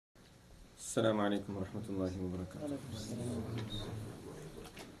السلام عليكم ورحمة الله وبركاته.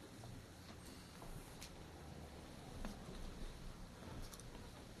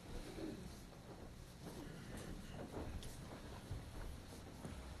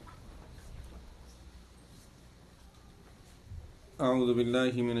 أعوذ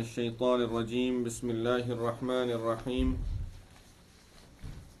بالله من الشيطان الرجيم. بسم الله الرحمن الرحيم.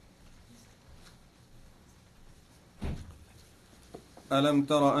 ألم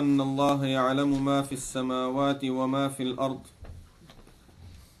تر أن الله يعلم ما في السماوات وما في الأرض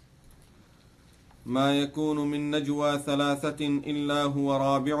ما يكون من نجوى ثلاثة إلا هو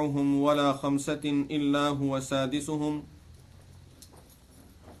رابعهم ولا خمسة إلا هو سادسهم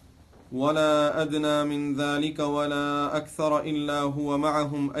ولا أدنى من ذلك ولا أكثر إلا هو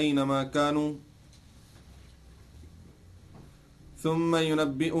معهم أينما كانوا ثم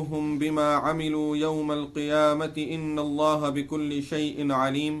ينبئهم بما عملوا يوم القيامة إن الله بكل شيء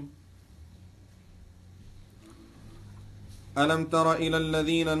عليم. ألم تر إلى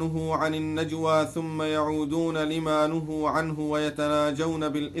الذين نهوا عن النجوى ثم يعودون لما نهوا عنه ويتناجون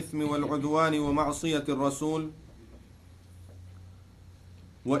بالإثم والعدوان ومعصية الرسول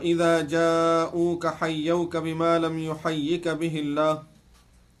وإذا جاءوك حيوك بما لم يحيك به الله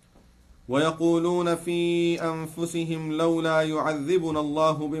ويقولون في أنفسهم لولا يعذبنا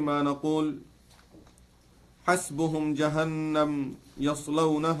الله بما نقول حسبهم جهنم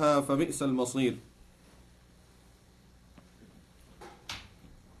يصلونها فبئس المصير.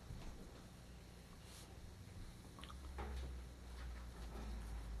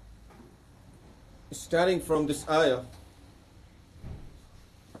 Starting from this ayah,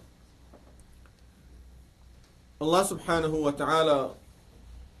 Allah subhanahu wa ta'ala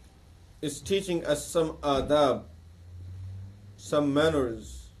is teaching us some adab, some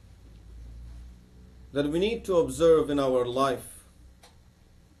manners that we need to observe in our life.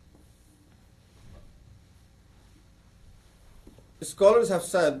 Scholars have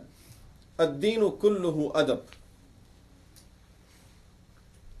said, ad-deenu kulluhu adab.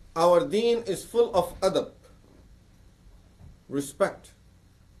 Our deen is full of adab, respect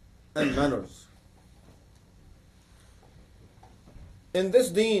and manners. In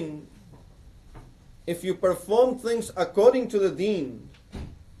this deen, if you perform things according to the deen,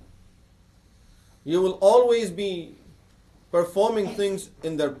 you will always be performing things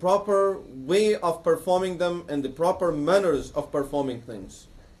in their proper way of performing them and the proper manners of performing things.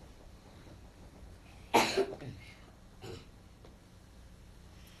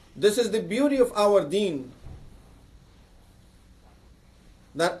 This is the beauty of our deen,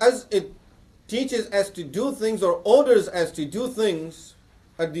 that as it teaches us to do things or orders us to do things,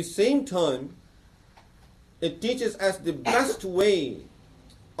 at the same time, it teaches us the best way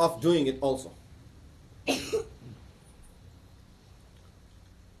of doing it also.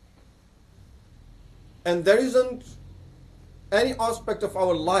 And there isn't any aspect of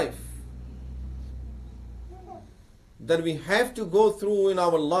our life that we have to go through in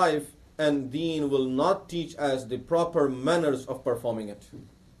our life and deen will not teach us the proper manners of performing it.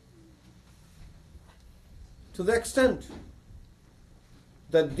 To the extent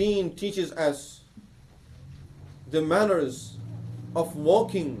that deen teaches us the manners of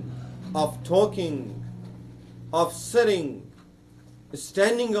walking, of talking, of sitting,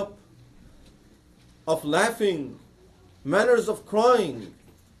 standing up, of laughing, manners of crying,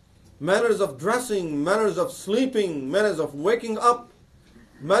 manners of dressing, manners of sleeping, manners of waking up,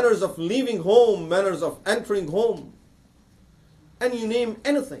 manners of leaving home, manners of entering home, and you name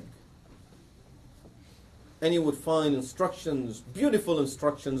anything. And you would find instructions, beautiful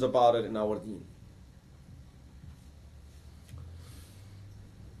instructions about it in our deen.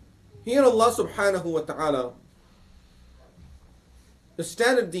 Here Allah subhanahu wa ta'ala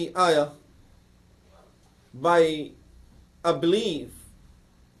started the ayah by a belief,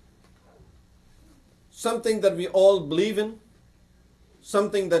 something that we all believe in,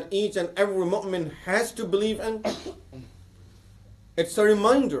 something that each and every mu'min has to believe in. It's a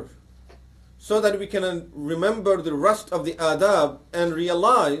reminder so that we can remember the rest of the adab and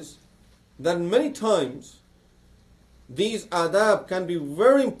realize that many times these adab can be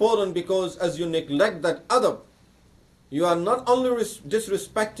very important, because as you neglect that adab, you are not only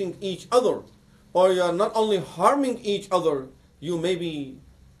disrespecting each other, or you are not only harming each other, you may be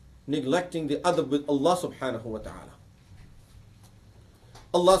neglecting the adab with Allah subhanahu wa ta'ala.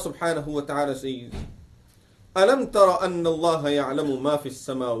 Allah subhanahu wa ta'ala says, أَلَمْ تَرَ أَنَّ اللَّهَ يَعْلَمُ مَا فِي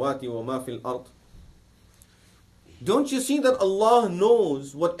السَّمَاوَاتِ وَمَا فِي الْأَرْضِ. Don't you see that Allah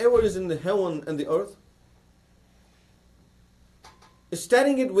knows whatever is in the heaven and the earth?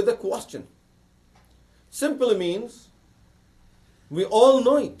 Starting it with a question simply means we all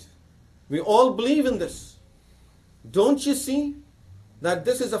know it. We all believe in this. Don't you see that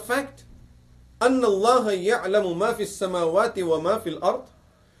this is a fact? أَنَّ اللَّهَ يَعْلَمُ مَا فِي السَّمَاوَاتِ وَمَا فِي الْأَرْضِ,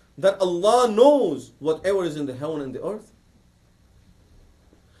 that Allah knows whatever is in the heaven and the earth.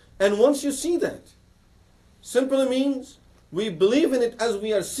 And once you see that, simply means we believe in it as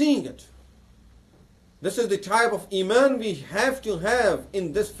we are seeing it. This is the type of iman we have to have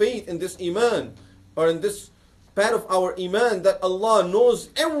in this faith, in this iman, or in this part of our iman, that Allah knows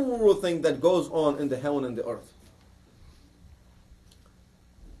everything that goes on in the heaven and the earth.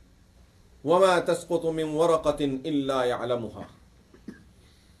 وَمَا تَسْقُطُ مِنْ وَرَقَةٍ إِلَّا يَعْلَمُهَا.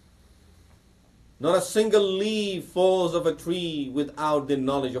 Not a single leaf falls of a tree without the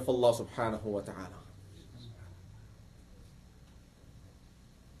knowledge of Allah subhanahu wa ta'ala.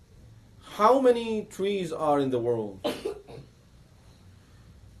 How many trees are in the world?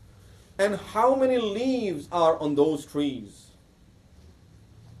 And how many leaves are on those trees?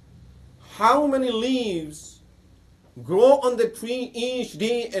 How many leaves grow on the tree each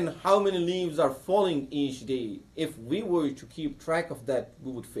day, and how many leaves are falling each day? If we were to keep track of that,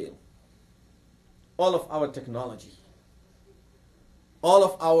 we would fail. All of our technology, all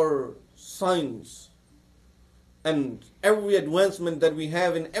of our science, and every advancement that we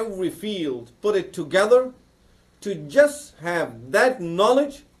have in every field, put it together to just have that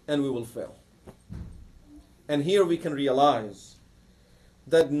knowledge, and we will fail. And here we can realize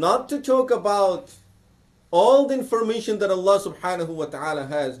that not to talk about all the information that Allah subhanahu wa ta'ala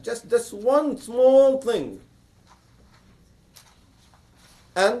has, just this one small thing.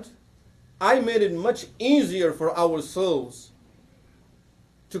 And I made it much easier for ourselves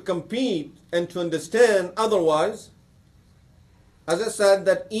to compete and to understand. Otherwise, as I said,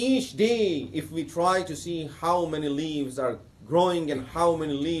 that each day, if we try to see how many leaves are growing and how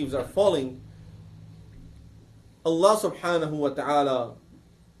many leaves are falling, Allah subhanahu wa ta'ala,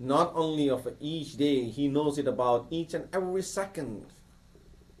 not only of each day, He knows it about each and every second.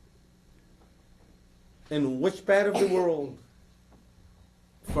 In which part of the world,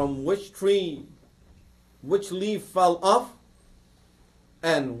 from which tree, which leaf fell off,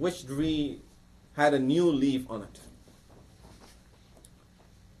 and which tree had a new leaf on it.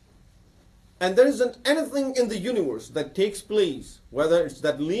 And there isn't anything in the universe that takes place, whether it's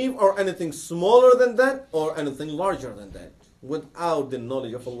that leaf or anything smaller than that or anything larger than that, without the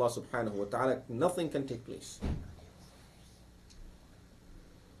knowledge of Allah subhanahu wa ta'ala, nothing can take place.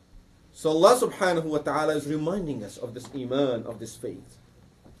 So Allah subhanahu wa ta'ala is reminding us of this iman, of this faith.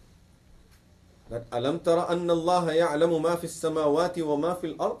 That أَلَمْ تَرَ أَنَّ اللَّهَ يَعْلَمُ مَا فِي السَّمَاوَاتِ وَمَا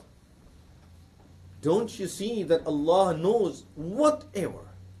فِي الْأَرْضِ. Don't you see that Allah knows whatever,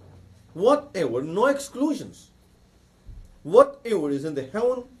 no exclusions, whatever is in the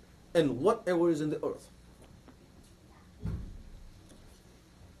heaven and whatever is in the earth.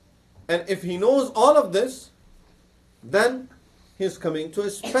 And if He knows all of this, then He's coming to a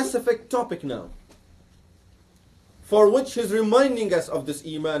specific topic now, for which He's reminding us of this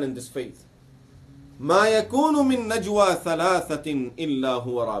iman and this faith. مَا يَكُونُ مِن نَجْوَى ثَلَاثَةٍ إِلَّا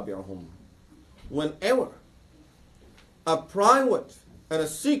هُوَ رَابِعُهُمْ. Whenever a private and a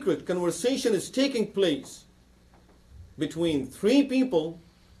secret conversation is taking place between three people,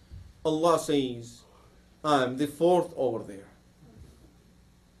 Allah says, I'm the fourth over there.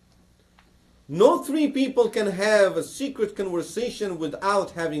 No three people can have a secret conversation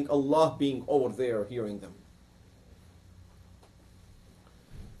without having Allah being over there hearing them.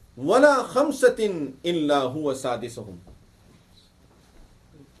 وَلَا خَمْسَةٍ إِلَّا هُوَ سَادِسُهُمْ.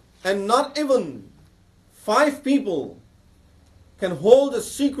 And not even 5 people can hold a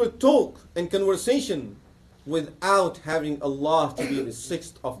secret talk and conversation without having Allah to be the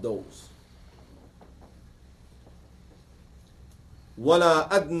 6th of those. وَلَا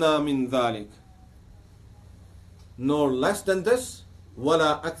أَدْنَى مِنْ ذَلِكَ. Nor less than this,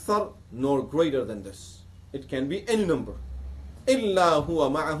 وَلَا أَكْثَرُ, nor greater than this. It can be any number. إِلَّا هُوَ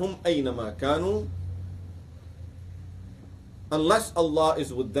مَعَهُمْ أَيْنَمَا كَانُوا. Unless Allah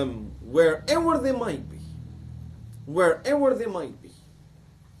is with them wherever they might be. Wherever they might be.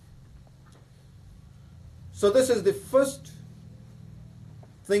 So this is the first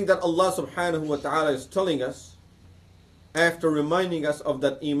thing that Allah subhanahu wa ta'ala is telling us after reminding us of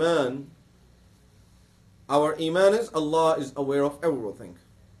that iman. Our iman is Allah is aware of everything.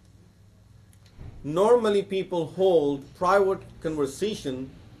 Normally people hold private conversation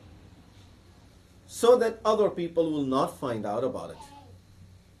so that other people will not find out about it.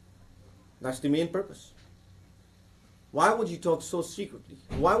 That's the main purpose. Why would you talk so secretly?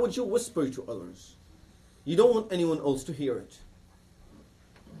 Why would you whisper to others? You don't want anyone else to hear it.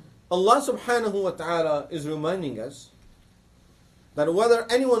 Allah subhanahu wa ta'ala is reminding us that whether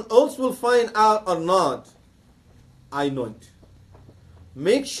anyone else will find out or not, I know it.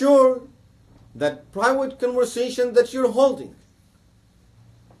 Make sure that private conversation that you're holding,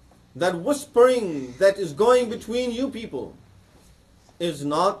 that whispering that is going between you people, is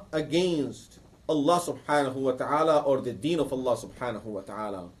not against Allah subhanahu wa ta'ala or the deen of Allah subhanahu wa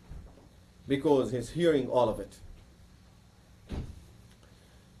ta'ala, because He's hearing all of it.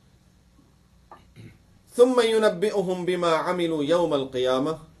 ثُمَّ يُنَبِّئُهُمْ بِمَا عَمِلُوا يَوْمَ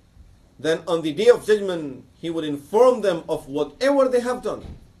الْقِيَامَةِ. Then on the day of judgment, He would inform them of whatever they have done.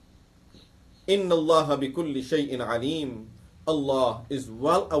 إِنَّ اللَّهَ بِكُلِّ شَيْءٍ عَلِيمٍ. Allah is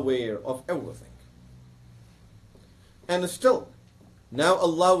well aware of everything. And still, now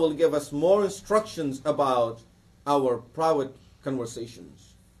Allah will give us more instructions about our private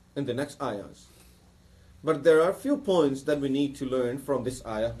conversations in the next ayahs. But there are a few points that we need to learn from this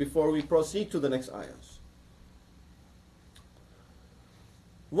ayah before we proceed to the next ayahs.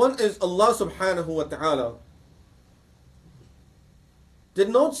 One is Allah subhanahu wa ta'ala did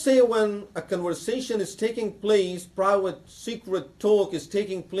not say when a conversation is taking place, private, secret talk is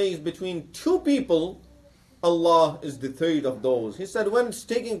taking place between two people, Allah is the third of those. He said when it's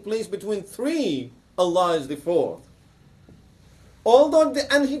taking place between three, Allah is the fourth.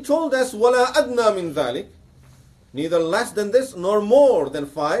 And He told us, وَلَا أَدْنَى مِنْ ذَلِكَ, neither less than this nor more than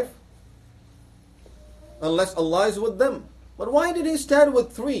 5, unless Allah is with them. But why did He start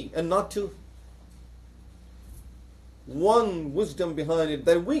with 3 and not 2? One wisdom behind it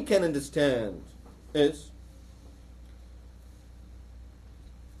that we can understand is,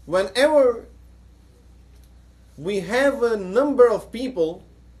 whenever we have a number of people,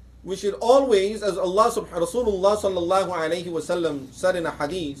 we should always, as Rasulullah sallallahu alayhi wa sallam said in a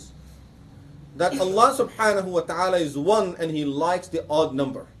hadith, that Allah subhanahu wa ta'ala is one and He likes the odd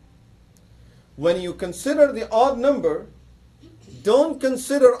number. When you consider the odd number, don't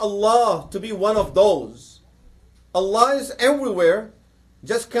consider Allah to be one of those. Allah is everywhere.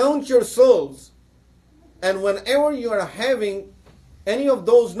 Just count your souls. And whenever you are having any of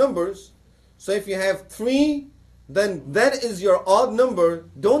those numbers, so if you have 3, then that is your odd number.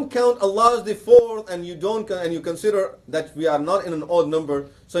 Don't count Allah as the 4th, and you consider that we are not in an odd number.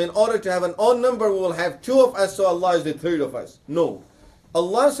 So in order to have an odd number, we will have 2 of us, so Allah is the 3rd of us. No.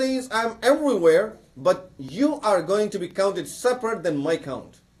 Allah says, I'm everywhere, but you are going to be counted separate than my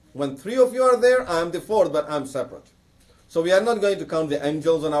count. When 3 of you are there, I am the 4th, but I am separate. So we are not going to count the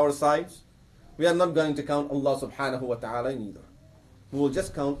angels on our sides. We are not going to count Allah subhanahu wa ta'ala neither. We will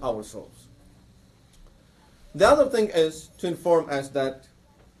just count ourselves. The other thing is to inform us that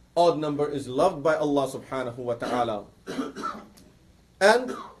odd number is loved by Allah subhanahu wa ta'ala.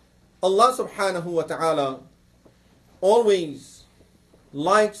 And Allah subhanahu wa ta'ala always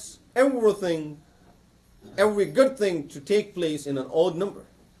likes everything, every good thing to take place in an odd number.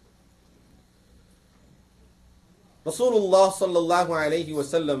 Rasulullah sallallahu alayhi wa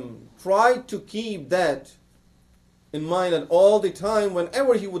sallam tried to keep that in mind at all the time.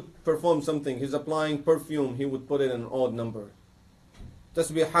 Whenever he would perform something, he's applying perfume, he would put it in an odd number.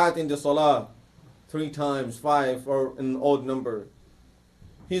 Tasbihat in the salah, 3 times, 5, or an odd number.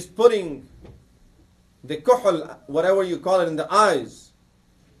 He's putting the kuhl, whatever you call it, in the eyes,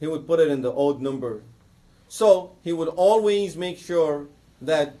 he would put it in the odd number. So he would always make sure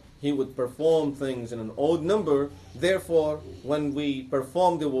that he would perform things in an odd number. Therefore, when we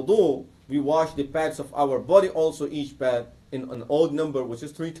perform the wudu, we wash the parts of our body also, each part in an odd number, which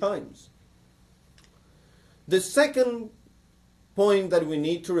is 3 times. The second point that we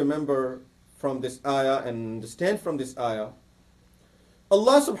need to remember from this ayah and understand from this ayah,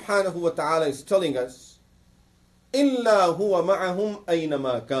 Allah subhanahu wa ta'ala is telling us, إِلَّا هُوَ مَعَهُمْ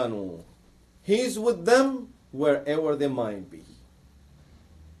أَيْنَمَا كَانُوا. He is with them wherever they might be.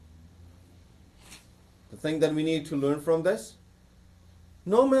 The thing that we need to learn from this,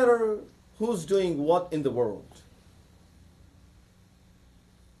 no matter who's doing what in the world,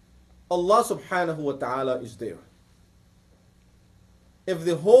 Allah subhanahu wa ta'ala is there. If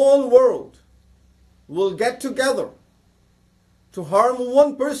the whole world will get together to harm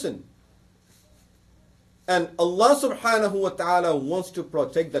one person, and Allah subhanahu wa ta'ala wants to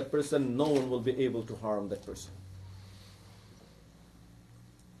protect that person, no one will be able to harm that person.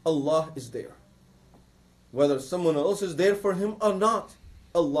 Allah is there. Whether someone else is there for him or not,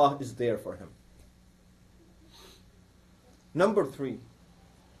 Allah is there for him. Number 3,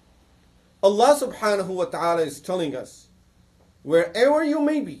 Allah subhanahu wa ta'ala is telling us, wherever you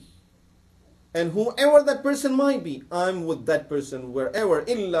may be, and whoever that person might be, I'm with that person wherever.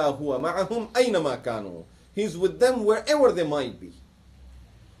 إِلَّا هُوَ مَعَهُمْ أَيْنَمَا كَانُوا. He's with them wherever they might be.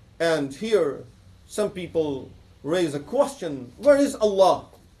 And here, some people raise a question, where is Allah?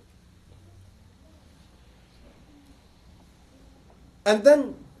 And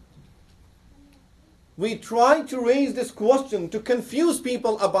then we try to raise this question to confuse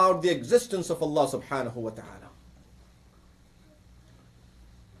people about the existence of Allah subhanahu wa ta'ala.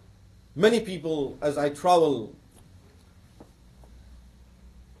 Many people, as I travel,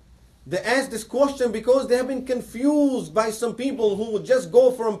 they ask this question because they have been confused by some people who would just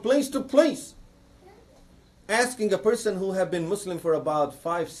go from place to place, asking a person who have been Muslim for about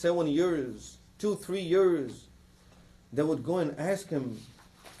 5, 7 years, 2, 3 years, they would go and ask him,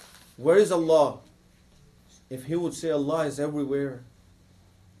 where is Allah? If he would say Allah is everywhere,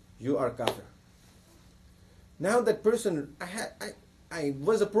 you are kafir. Now that person, I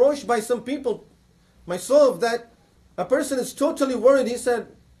was approached by some people myself that a person is totally worried. He said,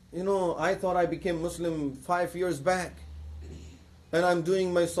 I thought I became Muslim 5 years back, and I'm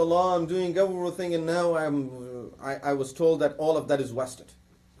doing my salah, I'm doing everything, and now I was told that all of that is wasted.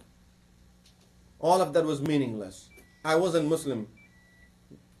 All of that was meaningless. I wasn't Muslim.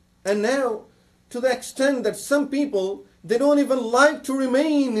 And now, to the extent that some people, they don't even like to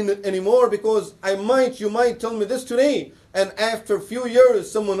remain in it anymore, because you might tell me this today, and after a few years,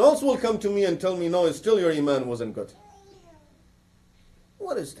 someone else will come to me and tell me, no, still your iman wasn't good.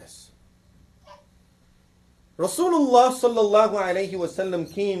 What is this? Rasulullah sallallahu alayhi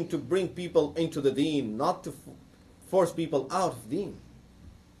wasallam came to bring people into the deen, not to force people out of deen.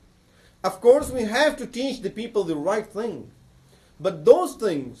 Of course, we have to teach the people the right thing. But those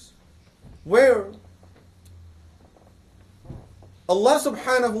things where Allah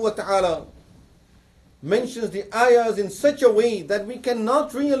subhanahu wa ta'ala mentions the ayahs in such a way that we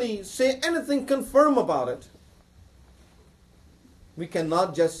cannot really say anything confirm about it. We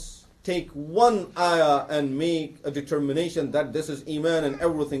cannot just take one ayah and make a determination that this is iman and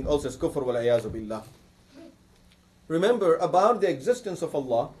everything else is kufr wal iyazu billah. Remember about the existence of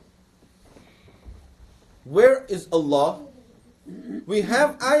Allah. Where is Allah? We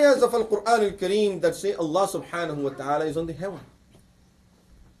have ayahs of Al-Quran Al-Kareem that say Allah subhanahu wa ta'ala is on the heaven.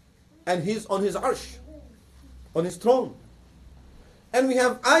 And He's on His arsh, on His throne. And we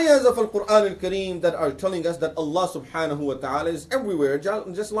have ayahs of Al-Quran Al-Kareem that are telling us that Allah subhanahu wa ta'ala is everywhere,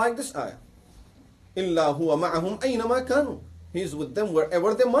 just like this ayah. إِلَّا هُوَ مَعَهُمْ أَيْنَمَا كَانُوا. He is with them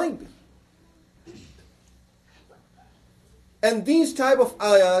wherever they might be. And these type of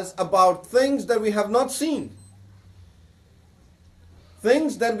ayahs about things that we have not seen,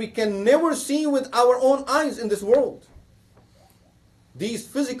 things that we can never see with our own eyes in this world. These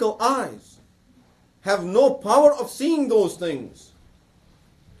physical eyes have no power of seeing those things.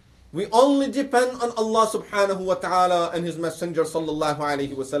 We only depend on Allah subhanahu wa ta'ala and His Messenger sallallahu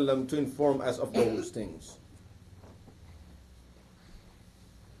alayhi wa sallam to inform us of those things.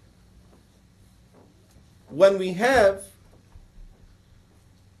 When we have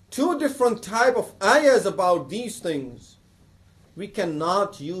two different type of ayahs about these things, we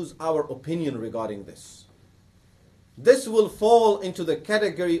cannot use our opinion regarding this. This will fall into the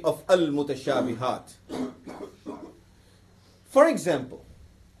category of al-mutashabihat. For example,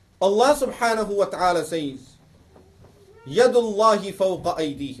 Allah subhanahu wa ta'ala says, يَدُ اللَّهِ فَوْقَ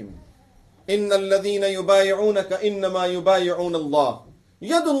أَيْدِيهِمْ إِنَّ الَّذِينَ يُبَايِعُونَكَ إِنَّمَا يُبَايِعُونَ اللَّهِ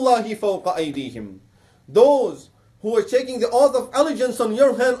يَدُ اللَّهِ فَوْقَ أَيْدِيهِمْ. Those who are taking the oath of allegiance on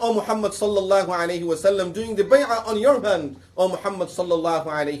your hand, O Muhammad sallallahu alayhi wa sallam, doing the bay'ah on your hand, O Muhammad sallallahu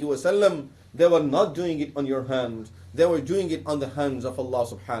alayhi wa sallam, they were not doing it on your hand. They were doing it on the hands of Allah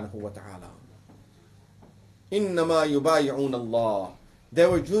subhanahu wa ta'ala. إِنَّمَا يُبَايِعُونَ اللَّهِ. They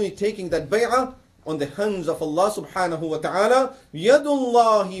were taking that bay'ah on the hands of Allah subhanahu wa ta'ala. يَدُ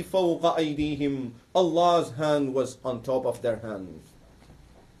اللَّهِ فَوْقَ أَيْدِيهِمْ. Allah's hand was on top of their hand.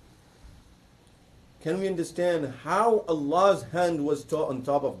 Can we understand how Allah's hand was on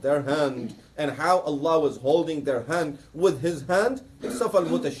top of their hand and how Allah was holding their hand with His hand? It's of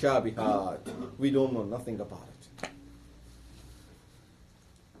al-mutashabihat. We don't know nothing about it.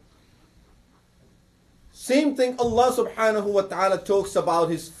 Same thing Allah subhanahu wa ta'ala talks about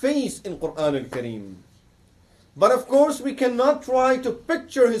His face in Quran Al-Kareem. But of course we cannot try to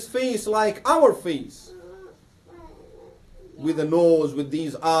picture His face like our face. With a nose, with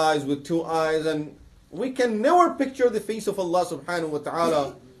these eyes, with two eyes, and we can never picture the face of Allah subhanahu wa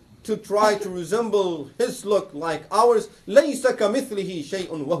ta'ala to try to resemble His look like ours. لَيْسَ كَمِثْلِهِ شَيْءٌ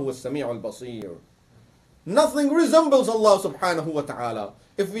وَهُوَ السَّمِيعُ الْبَصِيرُ. Nothing resembles Allah subhanahu wa ta'ala.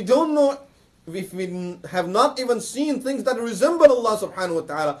 If we don't know, if we have not even seen things that resemble Allah subhanahu wa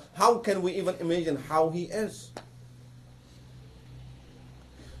ta'ala, how can we even imagine how He is?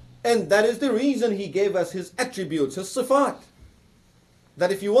 And that is the reason He gave us His attributes, His sifat.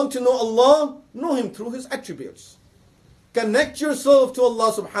 That if you want to know Allah, know Him through His attributes. Connect yourself to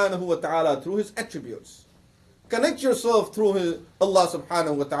Allah subhanahu wa ta'ala through His attributes. Connect yourself through Allah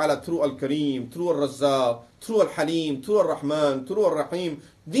subhanahu wa ta'ala through Al-Kareem, through Al-Razzaq, through Al-Halim, through Al-Rahman, through Al-Rahim.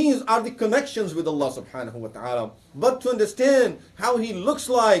 These are the connections with Allah subhanahu wa ta'ala. But to understand how He looks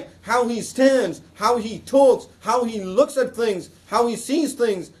like, how He stands, how He talks, how He looks at things, how He sees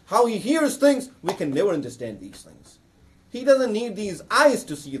things, how He hears things, we can never understand these things. He doesn't need these eyes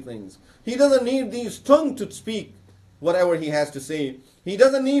to see things. He doesn't need these tongue to speak whatever He has to say. He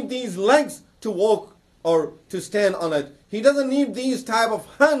doesn't need these legs to walk or to stand on it. He doesn't need these type of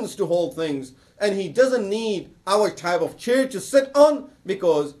hands to hold things. And He doesn't need our type of chair to sit on,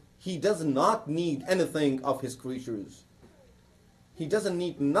 because He does not need anything of His creatures. He doesn't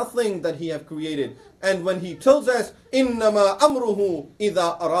need nothing that He have created. And when He tells us, إِنَّمَا أَمْرُهُ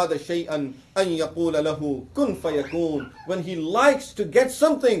إِذَا أَرَادَ شَيْئًا أَن يَقُولَ لَهُ كُن فَيَكُونَ. When He likes to get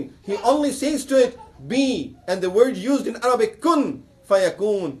something, He only says to it, be. And the word used in Arabic, kun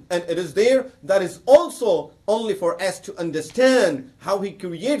fayakun, and it is there. That is also only for us to understand how He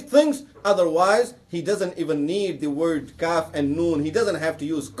creates things. Otherwise, He doesn't even need the word kaf and noon. He doesn't have to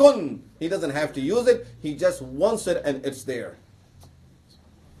use kun. He doesn't have to use it. He just wants it and it's there.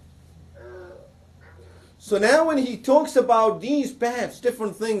 So now when He talks about these paths,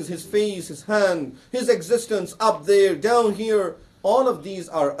 different things, His face, His hand, His existence up there, down here, all of these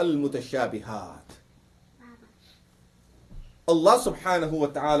are al-mutashabihat. Allah subhanahu wa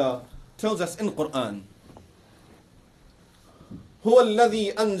ta'ala tells us in Quran, هو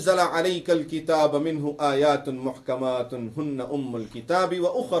الذي أنزل عليك الكتاب منه آيات محكمات هن الكتاب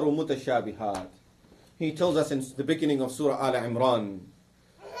وأخر متشابهات. He tells us in the beginning of Surah Al-Imran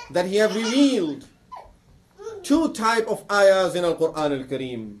that He have revealed two type of ayahs in Al-Quran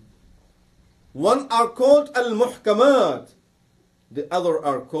Al-Kareem. One are called Al-Muhkamat, the other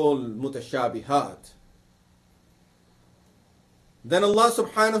are called Mutashabihat. Then Allah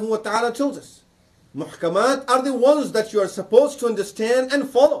subhanahu wa ta'ala tells us, Muhkamat are the ones that you are supposed to understand and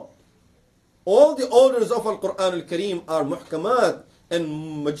follow. All the orders of Al-Quran Al-Kareem are Muhkamat,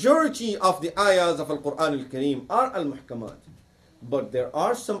 and majority of the ayahs of Al-Quran Al-Kareem are Al-Muhkamat. But there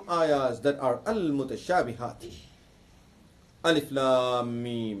are some ayahs that are Al-Mutashabihat. Alif Lam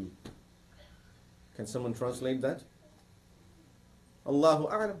Mim. Can someone translate that? Allahu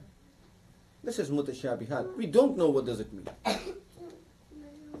A'lam. This is Mutashabihat. We don't know what does it mean.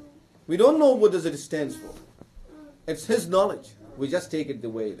 We don't know what does it stands for. It's His knowledge. We just take it the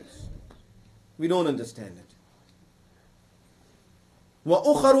way it is. We don't understand it.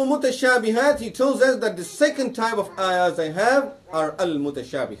 وَأُخَرُ مُتَشَابِهَاتِ. He tells us that the second type of ayahs I have are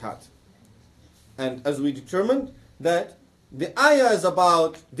al-mutashabihat. And as we determined that the ayah is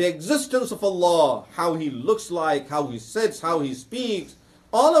about the existence of Allah, how He looks like, how He sits, how He speaks,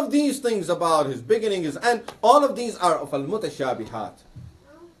 all of these things about His beginning, His end, all of these are of al-mutashabihat.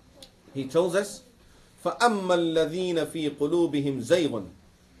 He tells us, فَأَمَّا الَّذِينَ فِي قُلُوبِهِمْ زَيْغٌ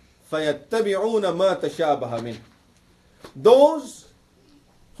فَيَتَّبِعُونَ مَا تَشَابَهَ مِنْهُ. Those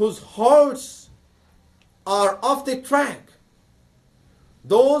whose hearts are off the track,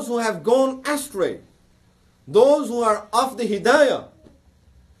 those who have gone astray, those who are off the hidayah,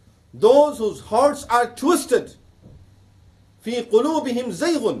 those whose hearts are twisted, فِي قُلُوبِهِمْ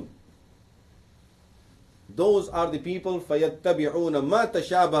زَيْغٌ. Those are the people فَيَتَّبِعُونَ مَا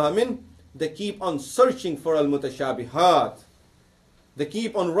تَشَابَهَ مِنْهُ. They keep on searching for al-mutashabihat. They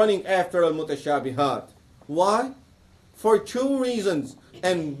keep on running after al-mutashabihat. Why? For two reasons.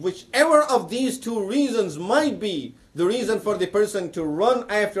 And whichever of these two reasons might be the reason for the person to run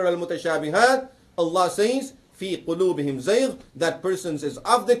after al-mutashabihat, Allah says, فِي قُلُوبِهِمْ زَيْغٌ. That person is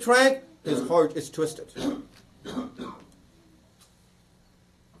off the track, his heart is twisted.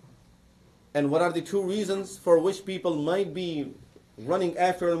 And what are the two reasons for which people might be running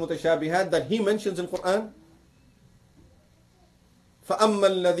after al-mutashabihat that He mentions in Quran? فَأَمَّا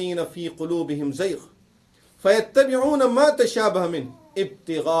الَّذِينَ فِي قُلُوبِهِمْ زَيْغٌ فَيَتَّبِعُونَ مَا تَشَابَهَ مِنْهُ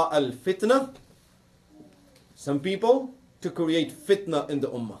ابْتِغَاءَ الْفِتْنَةِ. Some people to create fitna in the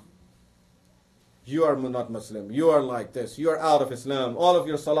ummah. You are not Muslim, you are like this, you are out of Islam, all of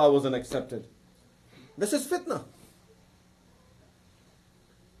your salah wasn't accepted. This is fitna.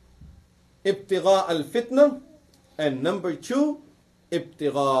 ابتغاء الفتنة. And number two,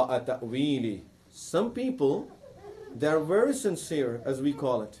 ابتغاء تأويل. Some people, they are very sincere, as we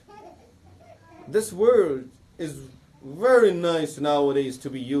call it. This word is very nice nowadays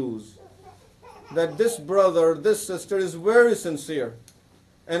to be used. That this brother, this sister is very sincere.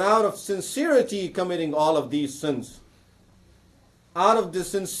 And out of sincerity committing all of these sins. Out of the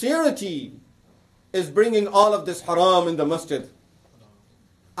sincerity is bringing all of this haram in the masjid.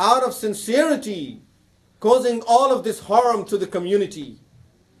 Out of sincerity causing all of this harm to the community,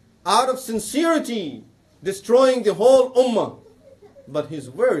 out of sincerity, destroying the whole ummah. But he's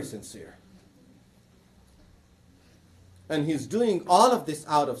very sincere. And he's doing all of this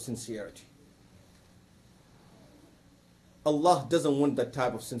out of sincerity. Allah doesn't want that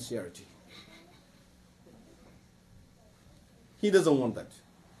type of sincerity. He doesn't want that.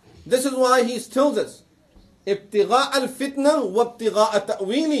 This is why he tells us, ابتغاء الفتنة وابتغاء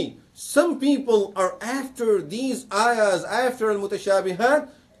تأويلي. Some people are after these ayahs, after al-mutashabihat,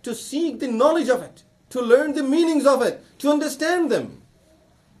 to seek the knowledge of it, to learn the meanings of it, to understand them.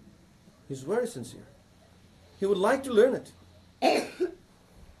 He's very sincere. He would like to learn it.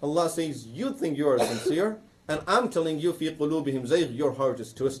 Allah says, you think you are sincere, and I'm telling you, في قلوبهم زيغ, your heart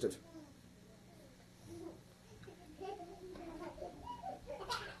is twisted.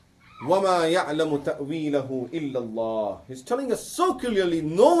 وَمَا يَعْلَمُ تَأْوِيلَهُ إِلَّا اللَّهِ. He's telling us so clearly,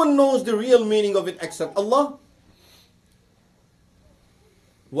 no one knows the real meaning of it except Allah.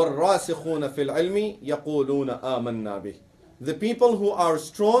 وَالرَّاسِخُونَ فِي الْعِلْمِ يَقُولُونَ آمَنَّا بِهِ. The people who are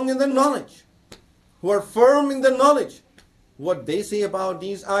strong in their knowledge, who are firm in their knowledge, what they say about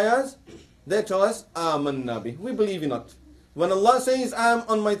these ayahs, they tell us, آمَنَّا بِهِ. We believe in it. When Allah says, I'm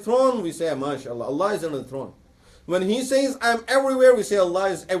on my throne, we say, MashaAllah, Allah is on the throne. When He says, I'm everywhere, we say Allah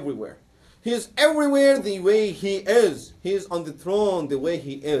is everywhere. He is everywhere the way He is. He is on the throne the way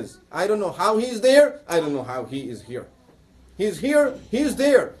He is. I don't know how He is there. I don't know how He is here. He is here. He is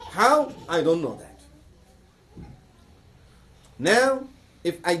there. How? I don't know that. Now,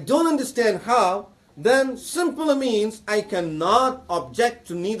 if I don't understand how, then simply means I cannot object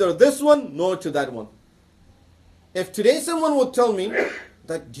to neither this one nor to that one. If today someone would tell me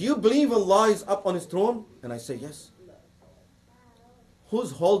that, do you believe Allah is up on His throne? And I say, yes.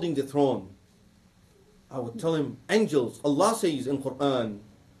 Who's holding the throne? I would tell him, angels. Allah says in Quran,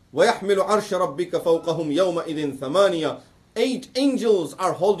 وَيَحْمِلُ عَرْشَ رَبِّكَ فَوْقَهُمْ يَوْمَئِذٍ ثَمَانِيَةٌ. 8 angels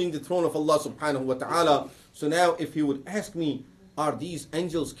are holding the throne of Allah subhanahu wa ta'ala. So now if he would ask me, are these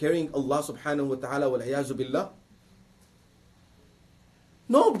angels carrying Allah subhanahu wa ta'ala wal-iyazu billah?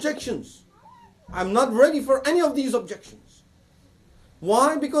 No objections. I'm not ready for any of these objections.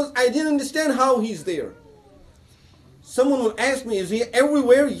 Why? Because I didn't understand how He's there. Someone will ask me, is He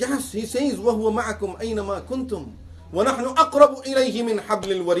everywhere? Yes, He says, وَهُوَ مَعَكُمْ أَيْنَمَا كُنْتُمْ وَنَحْنُ أَقْرَبُ إِلَيْهِ مِنْ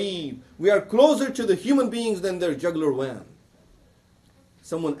حَبْلِ الْوَرِيدِ. We are closer to the human beings than their jugular vein.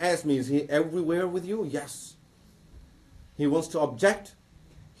 Someone asked me, is He everywhere with you? Yes. He wants to object.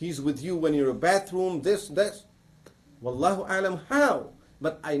 He's with you when you're in a bathroom, this. Wallahu alam, how?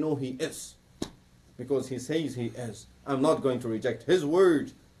 But I know He is. Because He says He is. I'm not going to reject His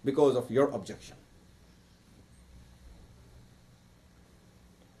word because of your objection.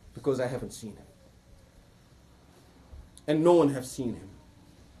 Because I haven't seen Him. And no one has seen Him.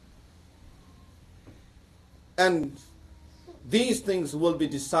 And these things will be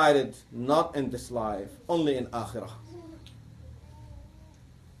decided not in this life, only in akhirah.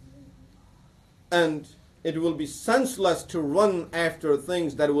 And it will be senseless to run after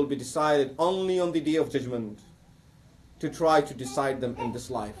things that will be decided only on the day of judgment, to try to decide them in this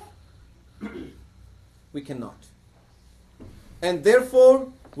life. We cannot. And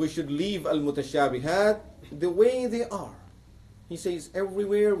therefore, we should leave al-mutashabihat the way they are. He says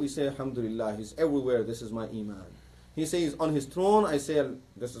everywhere, we say alhamdulillah, He's everywhere, this is my iman. He says on His throne, I say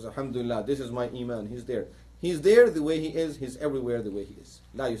this is alhamdulillah, this is my iman, He's there. He's there the way He is, He's everywhere the way He is.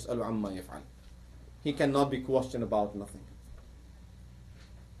 La yus'alu amma yaf'al. He cannot be questioned about nothing.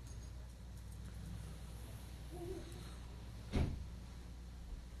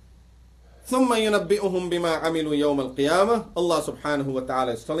 ثُمَّ يُنَبِّئُهُمْ بِمَا عَمِلُوا يَوْمَ الْقِيَامَةِ. Allah subhanahu wa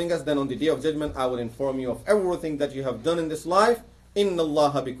ta'ala is telling us, then on the day of judgment, I will inform you of everything that you have done in this life. إِنَّ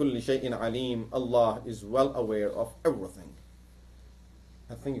اللَّهَ بِكُلِّ شَيْءٍ عَلِيمٌ. Allah is well aware of everything.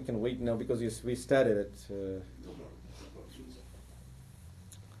 I think you can wait now because we started it.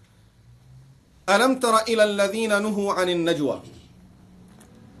 أَلَمْ تَرَ إِلَى الَّذِينَ نُهُوا عَنِ النَّجْوَى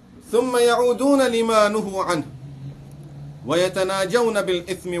ثُمَّ يَعُودُونَ لِمَا نُهُوا عَنْهُ وَيَتَنَاجَوْنَ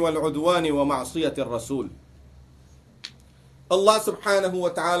بِالْإِثْمِ وَالْعُدْوَانِ وَمَعْصِيَةِ الرَّسُولِ. Allah subhanahu wa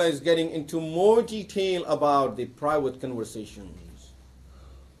ta'ala is getting into more detail about the private conversations.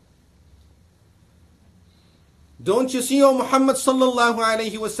 Don't you see, O Muhammad sallallahu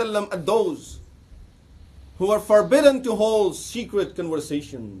alayhi wa sallam, at those who are forbidden to hold secret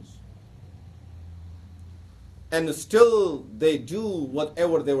conversations, and still they do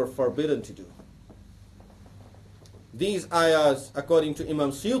whatever they were forbidden to do. These ayahs, according to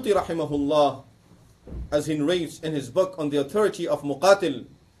Imam Suyuti rahimahullah, as he narrates in his book on the authority of Muqatil,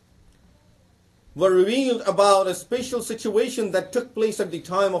 were revealed about a special situation that took place at the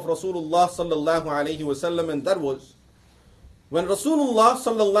time of Rasulullah sallallahu alaihi wasallam, and that was when Rasulullah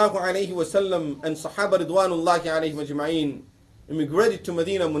sallallahu alaihi wasallam and Sahaba ridwanullahi alaihim ajma'in immigrated to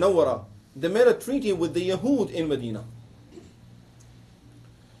Medina Munawwara. They made a treaty with the Yahud in Medina.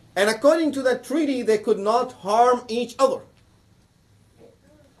 And according to that treaty, they could not harm each other.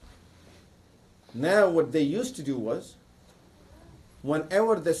 Now what they used to do was,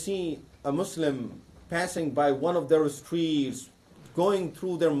 whenever they see a Muslim passing by one of their streets, going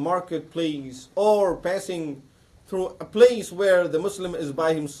through their marketplace, or passing through a place where the Muslim is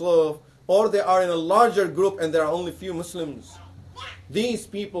by himself, or they are in a larger group and there are only few Muslims, these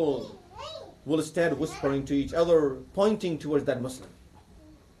people will start whispering to each other, pointing towards that Muslim.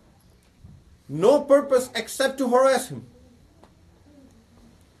 No purpose except to harass him,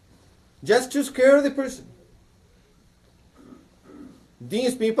 just to scare the person.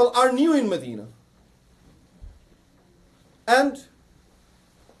 These people are new in Medina, and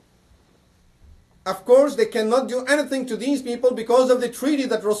of course they cannot do anything to these people because of the treaty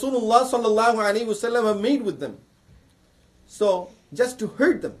that Rasulullah sallallahu alaihi wasallam have made with them. So just to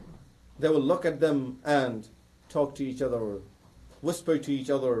hurt them, they will look at them and talk to each other, whisper to each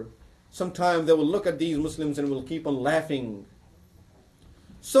other. Sometimes they will look at these Muslims and will keep on laughing,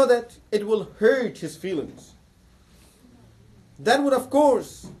 so that it will hurt his feelings. That would, of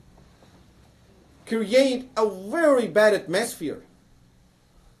course, create a very bad atmosphere.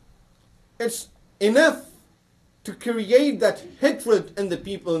 It's enough to create that hatred in the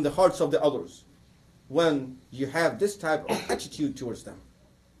people, in the hearts of the others, when you have this type of attitude towards them.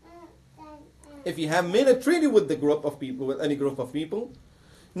 If you have made a treaty with the group of people, with any group of people,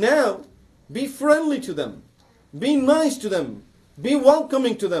 now be friendly to them, be nice to them, be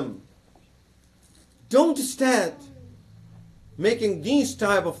welcoming to them. Don't start making these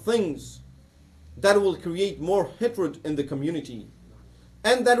type of things that will create more hatred in the community,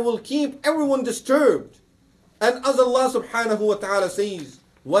 and that will keep everyone disturbed. And as Allah subhanahu wa ta'ala says,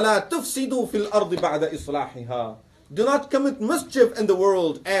 وَلَا تُفْسِدُوا فِي الْأَرْضِ بَعْدَ إِصْلَاحِهَا. Do not commit mischief in the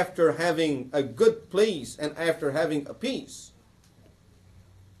world after having a good place and after having a peace.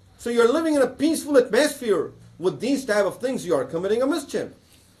 So you're living in a peaceful atmosphere. With these type of things, you are committing a mischief.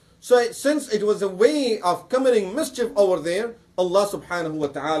 So since it was a way of committing mischief over there, Allah subhanahu wa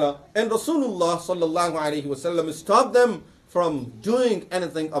ta'ala and Rasulullah sallallahu alayhi wa sallam stopped them from doing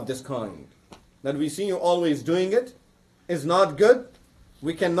anything of this kind. That we see you always doing it is not good.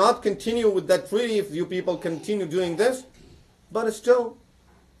 We cannot continue with that treaty if you people continue doing this. But still,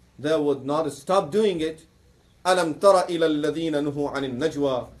 they would not stop doing it. أَلَمْ تَرَ إِلَى الَّذِينَ نُهُوا عَنِ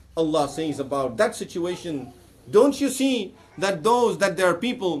النَّجْوَى. Allah says about that situation, don't you see that there are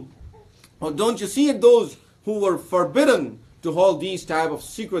people, or don't you see those who were forbidden to hold these type of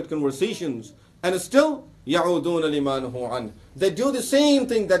secret conversations, and still يَعُودُونَ لِمَا نُهُوا عَنْهُ. They do the same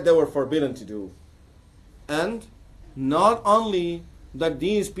thing that they were forbidden to do. And not only that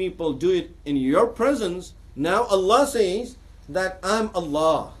these people do it in your presence, now Allah says that I'm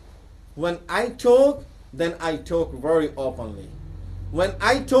Allah. When I talk, then I talk very openly. When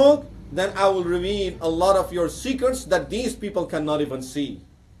I talk, then I will reveal a lot of your secrets that these people cannot even see.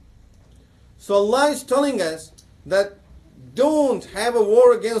 So Allah is telling us that don't have a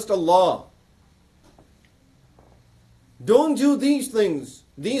war against Allah. Don't do these things,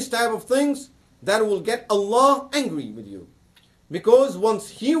 these type of things that will get Allah angry with you. Because once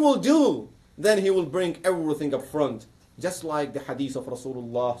He will do, then He will bring everything up front. Just like the hadith of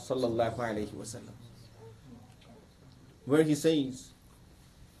Rasulullah sallallahu alayhi wa sallam, where he says,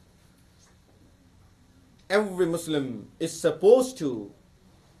 every Muslim is supposed to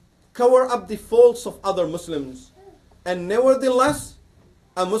cover up the faults of other Muslims, and nevertheless,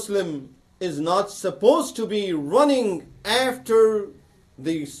 a Muslim is not supposed to be running after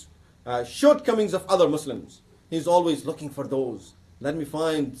these shortcomings of other Muslims. He's always looking for those. Let me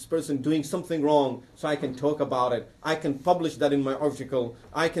find this person doing something wrong so I can talk about it. I can publish that in my article.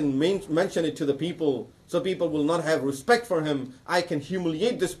 I can mention it to the people so people will not have respect for him. I can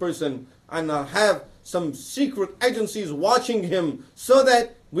humiliate this person and have some secret agencies watching him so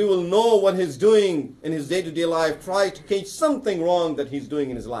that we will know what he's doing in his day-to-day life. Try to catch something wrong that he's doing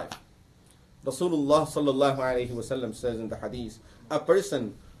in his life. Rasulullah sallallahu alayhi wa sallam says in the hadith, a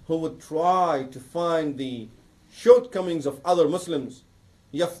person who would try to find the shortcomings of other Muslims,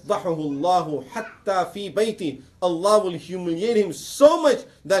 يَفْضَحُهُ اللَّهُ حَتَّى فِي بَيْتِهِ. Allah will humiliate him so much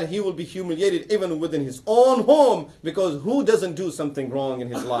that he will be humiliated even within his own home, because who doesn't do something wrong in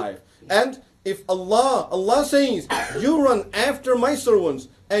his life? And if Allah says, you run after my servants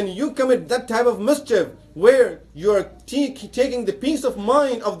and you commit that type of mischief where you are taking the peace of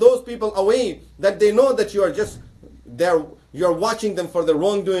mind of those people away, that they know that you are just there, you are watching them for their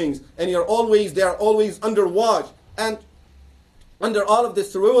wrongdoings, and they are always under watch and under all of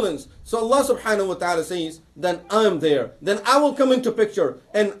this surveillance. So Allah subhanahu wa ta'ala says, then I'm there. Then I will come into picture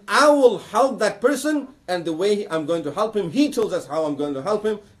and I will help that person. And the way I'm going to help him, He tells us how I'm going to help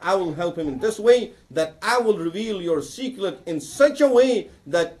him. I will help him in this way, that I will reveal your secret in such a way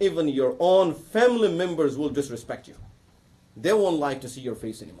that even your own family members will disrespect you. They won't like to see your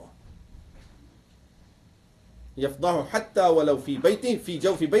face anymore. يَفْضَحُ حَتَّى وَلَوْ فِي بَيْتِهِ فِي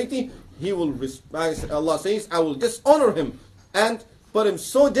جَوْفِ بَيْتِهِ. He will, Allah says, I will dishonor him and put him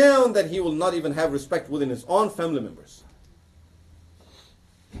so down that he will not even have respect within his own family members.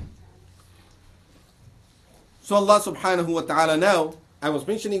 So Allah subhanahu wa ta'ala, now, I was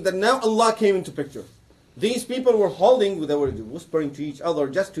mentioning that now Allah came into picture. These people were holding, they were whispering to each other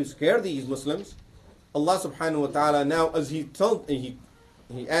just to scare these Muslims. Allah subhanahu wa ta'ala, now as He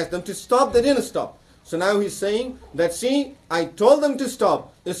asked them to stop, they didn't stop. So now He's saying that, see, I told them to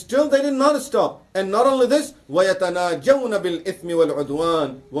stop. Still they did not stop. And not only this, وَيَتَنَاجَوْنَ بِالْإِثْمِ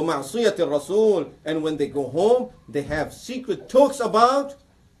وَالْعُدْوَانِ وَمَعْصِيَةِ الرَّسُولِ. And when they go home, they have secret talks about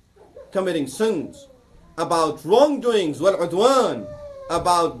committing sins, about wrongdoings, وَالْعُدْوَانِ,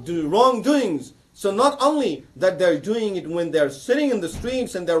 about the wrongdoings. So not only that they're doing it when they're sitting in the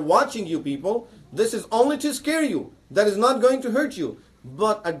streets and they're watching you people, this is only to scare you. That is not going to hurt you.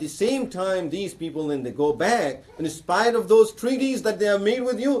 But at the same time, these people, when they go back, in spite of those treaties that they have made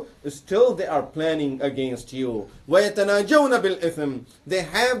with you, still they are planning against you. وَيَتَنَاجَوْنَ بِالْإِثْمِ. They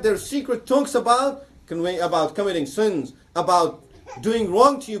have their secret talks about committing sins, about doing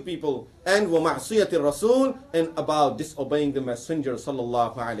wrong to you people, and وَمَعْصِيَةِ الرَّسُولِ, and about disobeying the Messenger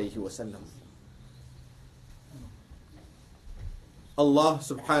sallallahu alayhi wa sallam. Allah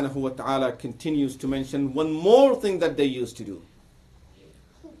subhanahu wa ta'ala continues to mention one more thing that they used to do.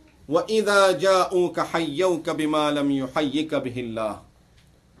 وَإِذَا جَاءُوكَ حَيَّوْكَ بِمَا لَمْ يُحَيِّكَ بِهِ اللَّهِ.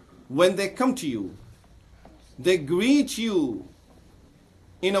 When they come to you, they greet you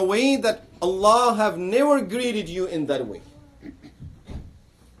in a way that Allah have never greeted you in that way.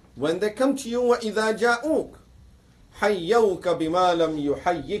 When they come to you, وَإِذَا جَاءُوكَ حَيَّوْكَ بِمَا لَمْ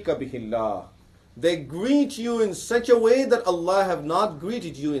يُحَيِّكَ بِهِ اللَّهِ. They greet you in such a way that Allah have not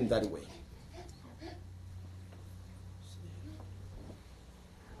greeted you in that way.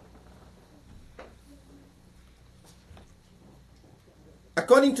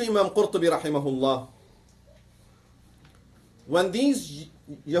 According to Imam Qurtubi rahimahullah, when these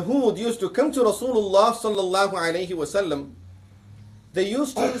Yahud used to come to Rasulullah sallallahu alayhi wasallam, they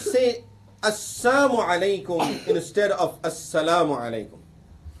used to say Assalamu alaykum instead of Assalamu alaykum.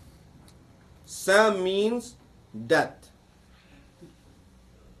 Sam means death.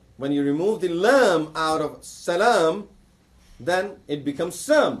 When you remove the lam out of salam, then it becomes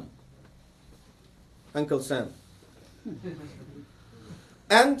Sam. Uncle Sam.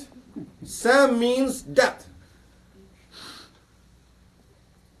 And Sam means death.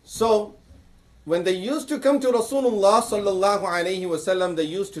 So, when they used to come to Rasulullah sallallahu alayhi wasallam, they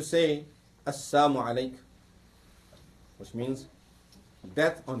used to say, Assalamu alayk, which means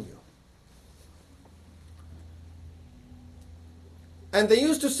death on you. And they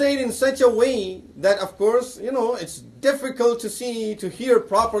used to say it in such a way that, of course, it's difficult to hear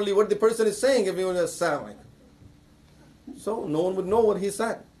properly what the person is saying if you want to Assalamu alaykum. So no one would know what he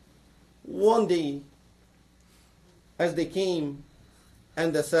said. One day, as they came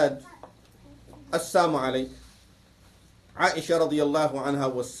and they said, Assalamu alayk, Aisha radiyallahu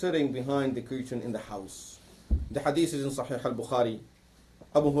anha was sitting behind the curtain in the house. The hadith is in Sahih al-Bukhari.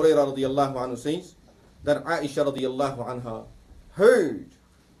 Abu Hurairah radiyallahu anhu says that Aisha radiyallahu anha heard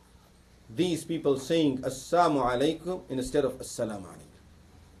these people saying Assalamu alaykum instead of Assalamu alaykum.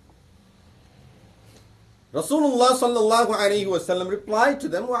 Rasulullah sallallahu alayhi wasallam replied to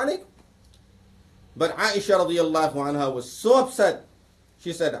them, Wa alaykum. But Aisha radiyallahu anha was so upset.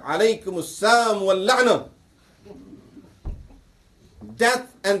 She said, Alaykum as-salam wal la'na.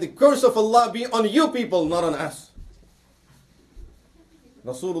 Death and the curse of Allah be on you people, not on us.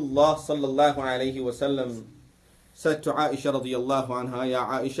 Rasulullah sallallahu alayhi wasallam said to Aisha radiyallahu anha, Ya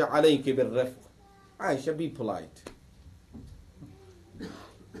Aisha, alayki bil rifq. Aisha, be polite.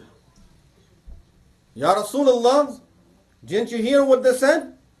 Ya Rasulullah, didn't you hear what they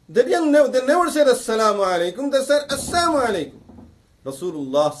said? They never said Assalamu alaikum, they said Assalamu alaikum.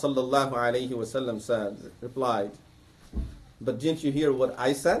 Rasulullah sallallahu alayhi wasallam replied, but didn't you hear what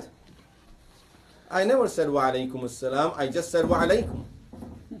I said? I never said Wa alaykum assalam, I just said Wa alaykum.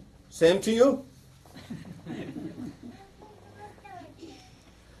 Same to you.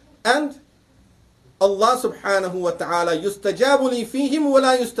 And Allah subhanahu wa ta'ala yustajabu li fihim wa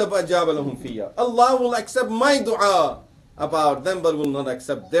la yustajabu lahum fiyya. Allah will accept my dua about them but will not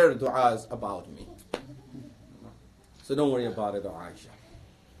accept their du'as about me. So don't worry about it, Aisha.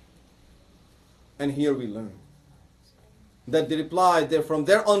 And here we learn that they replied that from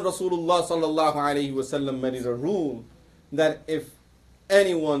there on Rasulullah sallallahu alayhi wa sallam made it a rule that if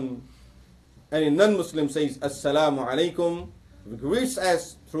any non-Muslim says Assalamu alaikum, greets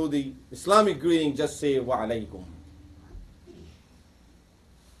us through the Islamic greeting, just say wa alaikum.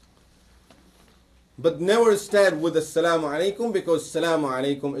 But never start with Assalamu alaikum, because Assalamu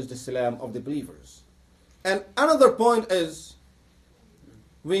alaikum is the salam of the believers. And another point is,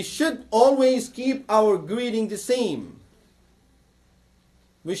 we should always keep our greeting the same.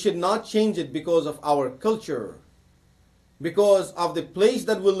 We should not change it because of our culture, because of the place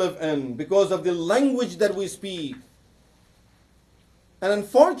that we live in, because of the language that we speak. And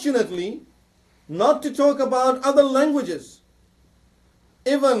unfortunately, not to talk about other languages,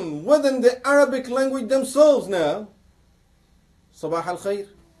 even within the Arabic language themselves now, Sabah al-Khair,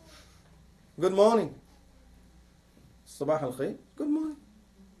 good morning. Sabah al-Khair, good morning.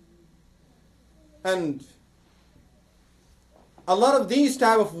 And a lot of these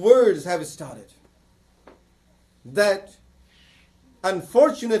type of words have started that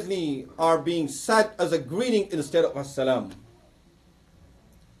unfortunately are being said as a greeting instead of as-salam.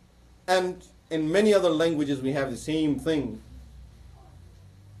 And in many other languages we have the same thing.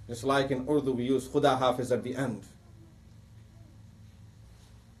 Just like in Urdu we use Khuda Hafiz at the end.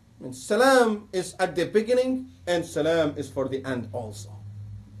 And salam is at the beginning and salam is for the end also.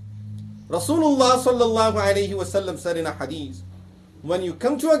 Rasulullah sallallahu alayhi wa sallam said in a hadith, when you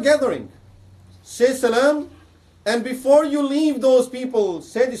come to a gathering, say salam, and before you leave those people,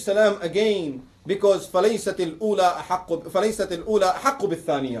 say the salam again, because فَلَيْسَتِ الْأُولَى أَحَقُّ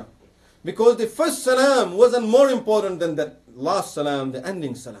بِالثَّانِيَةِ. Because the first salam wasn't more important than the last salam, the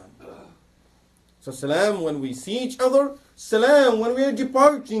ending salam. So salam when we see each other, salam when we are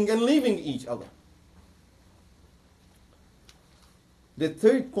departing and leaving each other. The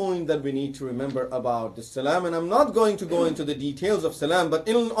third point that we need to remember about the salam, and I'm not going to go into the details of salam, but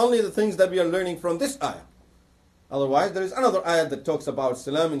only the things that we are learning from this ayah. Otherwise, there is another ayah that talks about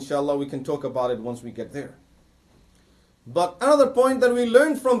salam. Inshallah, we can talk about it once we get there. But another point that we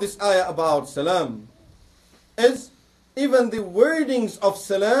learned from this ayah about salam is even the wordings of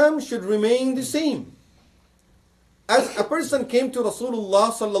salam should remain the same. As a person came to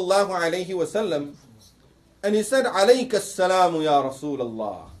Rasulullah sallallahu alayhi wa sallam and he said, Alayka as-salamu ya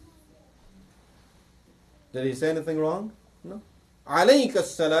Rasulullah. Did he say anything wrong? No. Alayka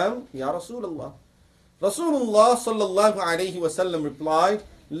as-salam ya Rasulullah. Rasulullah sallallahu alayhi wa sallam replied,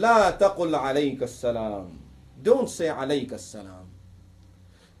 La taqul alayka as-salam. Don't say alayka as-salam.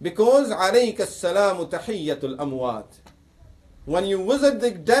 Because alayka as-salamu tahiyyatul amwat. When you visit the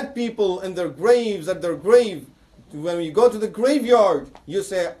dead people in their graves, at their grave, when you go to the graveyard, you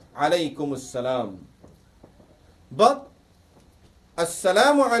say alaykum as-salam. But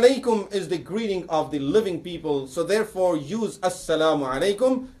Assalamu alaikum is the greeting of the living people, so therefore use Assalamu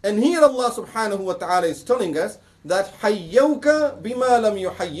alaikum. And here Allah subhanahu wa ta'ala is telling us that hayyauka bima lam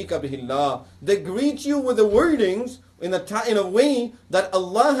yuhayyika bihillah. They greet you with the wordings in a way that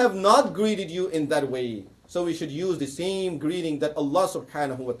Allah have not greeted you in that way. So we should use the same greeting that Allah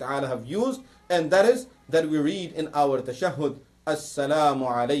subhanahu wa ta'ala have used, and that is that we read in our tashahhud, Assalamu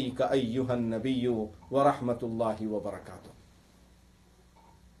alayka ayyuhan nabiyyu wa rahmatullahi wa barakatuh.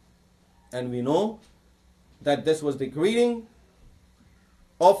 And we know that this was the greeting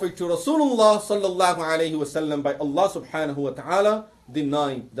offered to Rasulullah sallallahu alayhi wa sallam by Allah subhanahu wa ta'ala the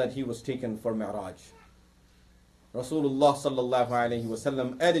night that he was taken for Mi'raj. Rasulullah sallallahu alayhi wa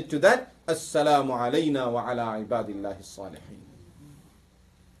sallam added to that, Assalamu alayna wa ala ibadillahi as-salihin.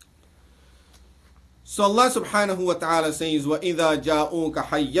 So Allah subhanahu wa ta'ala says, وَإِذَا جَاءُوكَ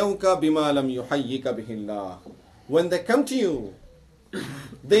حَيَّوْكَ بِمَا لَمْ يُحَيِّكَ بِهِ اللَّهِ. When they come to you,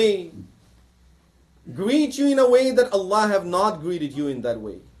 they greet you in a way that Allah have not greeted you in that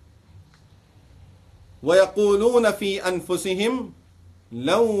way. وَيَقُولُونَ فِي أَنفُسِهِمْ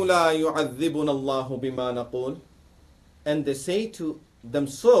لَوْلَا يُعَذِّبُنَ اللَّهُ بِمَا نَقُولُ. And they say to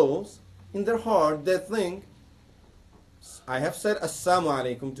themselves, in their heart, they think, I have said Assalamu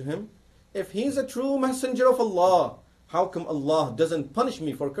alaikum to him. If he is a true messenger of Allah, how come Allah doesn't punish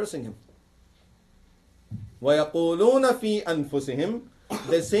me for cursing him? وَيَقُولُونَ فِي أَنفُسِهِمْ.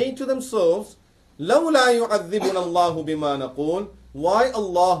 They say to themselves, لَوْلَا يُعَذِّبُنَ اللَّهُ بِمَا نَقُولُ. Why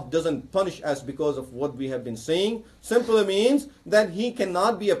Allah doesn't punish us because of what we have been saying simply means that he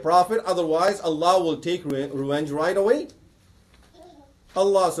cannot be a prophet, otherwise Allah will take revenge right away.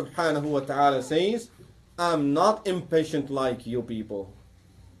 Allah subhanahu wa ta'ala says, I'm not impatient like you people.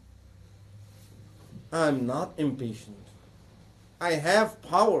 I'm not impatient. I have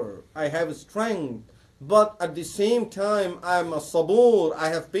power, I have strength, but at the same time I'm a sabur, I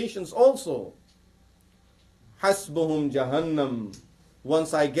have patience also. Hasbuhum Jahannam.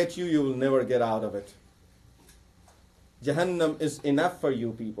 Once I get you, you will never get out of it. Jahannam is enough for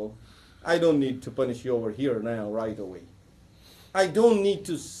you people. I don't need to punish you over here now, right away. I don't need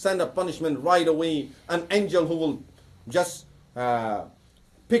to send a punishment right away, an angel who will just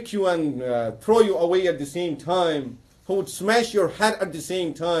pick you and throw you away at the same time, who would smash your head at the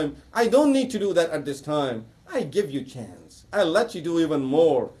same time. I don't need to do that at this time. I give you chance. I'll let you do even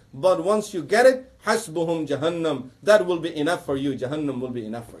more. But once you get it, Hasbuhum Jahannam, that will be enough for you. Jahannam will be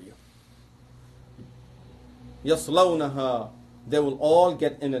enough for you. Yaslawnaha, they will all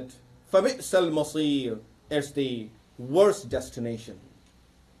get in it. Fabi'sal Masir, it's the worst destination.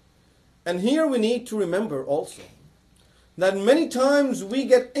 And here we need to remember also that many times we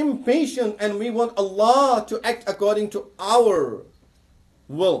get impatient and we want Allah to act according to our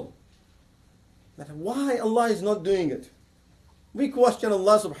will. That why Allah is not doing it? We question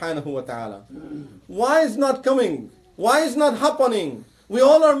Allah subhanahu wa ta'ala. Why is not coming? Why is not happening? We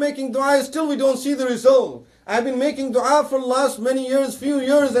all are making dua, still we don't see the result. I've been making dua for the last many years, few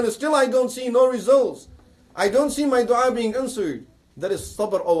years, and still I don't see no results. I don't see my dua being answered. There is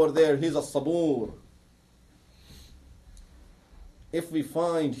sabr over there. He's a sabur. If we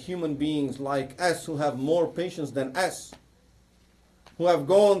find human beings like us who have more patience than us, who have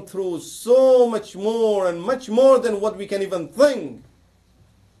gone through so much more and much more than what we can even think,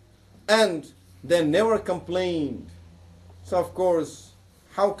 and they never complained. So of course,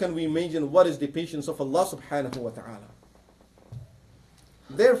 how can we imagine what is the patience of Allah subhanahu wa ta'ala?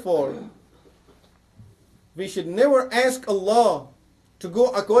 Therefore, we should never ask Allah to go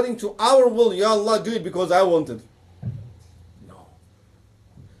according to our will. Ya Allah, do it because I want it. No.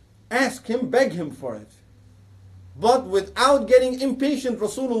 Ask Him, beg Him for it. But without getting impatient,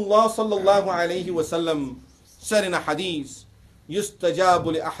 Rasulullah sallallahu alayhi wasallam said in a hadith, يُسْتَجَابُ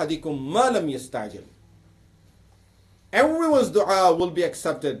لِأَحَدِكُمْ مَا لَمْ يَسْتَعْجِلْ. Everyone's dua will be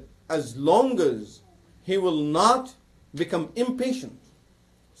accepted as long as he will not become impatient.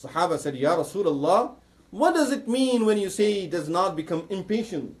 Sahaba said, Ya Rasulullah, what does it mean when you say he does not become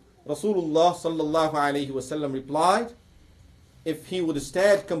impatient? Rasulullah sallallahu alayhi wasallam replied, if he would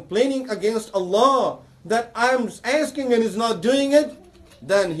start complaining against Allah that I'm asking and he's not doing it,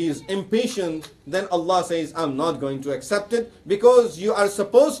 then he is impatient. Then Allah says, I'm not going to accept it because you are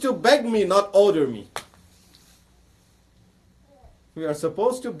supposed to beg me, not order me. We are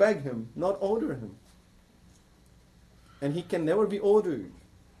supposed to beg Him, not order Him. And He can never be ordered.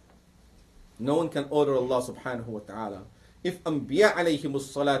 No one can order Allah subhanahu wa ta'ala. If Anbiya alayhimus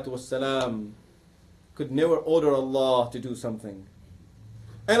salatu wassalam could never order Allah to do something.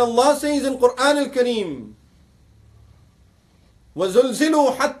 And Allah says in Quran al-Kareem,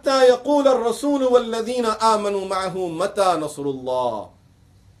 وَزُلْزِلُوا حَتَّى يَقُولَ الرَّسُولُ وَالَّذِينَ آمَنُوا مَعَهُ مَتَى نَصْرُ اللَّهِ.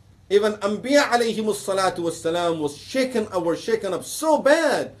 Even Anbiya alayhimus salatu wassalam were shaken up so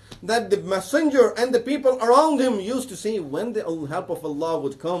bad that the messenger and the people around him used to say when the help of Allah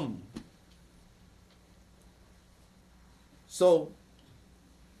would come. So,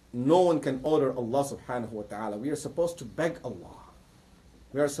 no one can order Allah subhanahu wa ta'ala. We are supposed to beg Allah.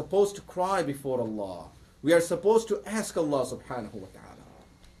 We are supposed to cry before Allah. We are supposed to ask Allah subhanahu wa ta'ala.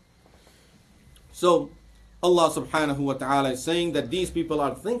 So, Allah subhanahu wa ta'ala is saying that these people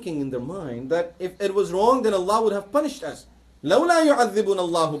are thinking in their mind that if it was wrong, then Allah would have punished us. لَوْلَا يُعَذِّبُنَ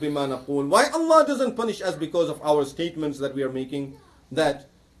اللَّهُ بِمَا نَقُولُ. Why Allah doesn't punish us because of our statements that we are making, that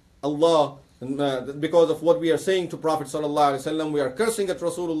Allah, because of what we are saying to Prophet sallallahu alaihi wasallam, we are cursing at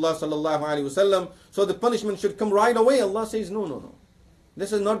Rasulullah sallallahu alaihi wasallam, so the punishment should come right away. Allah says, no.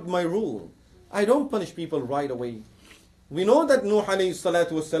 This is not my rule. I don't punish people right away. We know that Nuh alayhi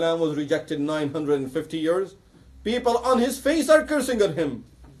salatu wasalam was rejected 950 years. People on his face are cursing at him.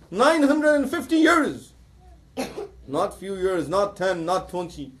 950 years. Not few years, not 10, not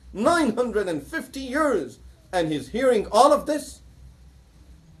 20. 950 years. And he's hearing all of this.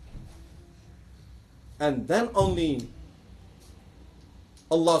 And then only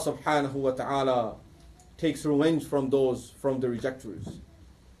Allah subhanahu wa ta'ala takes revenge from the rejectors.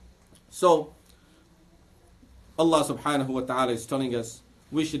 So, Allah subhanahu wa ta'ala is telling us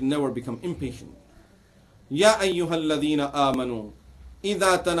we should never become impatient. Ya ayyuhalladhina amanu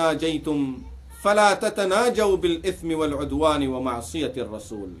idha tanajaytum فَلَا تَتَنَاجَوْا بِالْإِثْمِ وَالْعُدْوَانِ وَمَعْصِيَةِ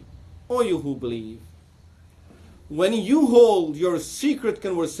الرَّسُولِ. O you who believe, when you hold your secret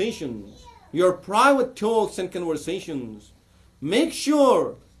conversations, your private talks and conversations, make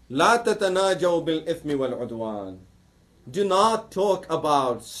sure لَا تَتَنَاجَوْا بِالْإِثْمِ وَالْعُدْوَانِ. Do not talk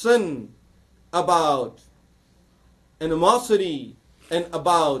about sin, about animosity, and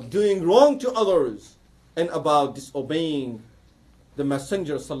about doing wrong to others, and about disobeying the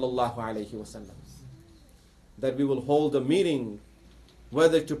Messenger sallallahu alaihi wasallam. That we will hold a meeting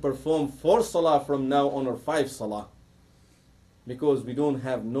whether to perform 4 salah from now on or 5 salah. Because we don't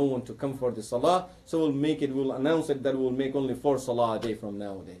have no one to come for the salah, so we'll announce it that we'll make only 4 salah a day from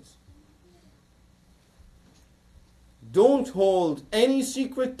nowadays. Don't hold any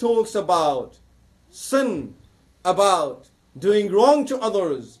secret talks about sin, about doing wrong to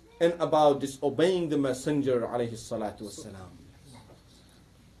others, and about disobeying the Messenger alayhi salatu wasalam.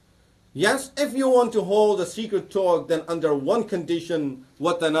 Yes, if you want to hold a secret talk, then under one condition,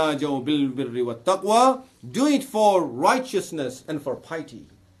 وَتَنَاجَوْا بِالْبِرِّ وَالتَّقْوَى, do it for righteousness and for piety.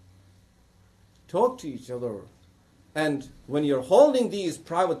 Talk to each other. And when you're holding these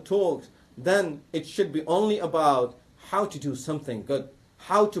private talks, then it should be only about how to do something good,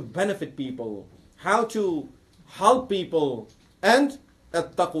 how to benefit people, how to help people, and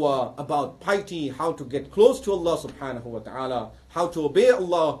at-taqwa, about piety, how to get close to Allah subhanahu wa ta'ala, how to obey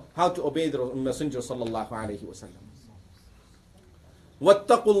Allah, how to obey the Messenger sallallahu alayhi wa sallam.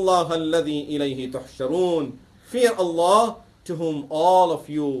 وَاتَّقُوا اللَّهَ الَّذِي إِلَيْهِ تُحْشَرُونَ. Fear Allah, to whom all of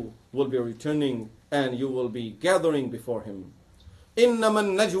you will be returning and you will be gathering before Him.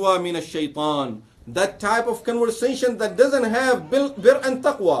 إِنَّمَا النَّجْوَى مِنَ الشَّيْطَانِ. That type of conversation that doesn't have bir and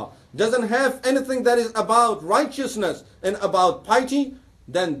taqwa, doesn't have anything that is about righteousness and about piety,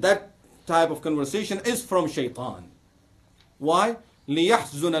 then that type of conversation is from shaitan. Why?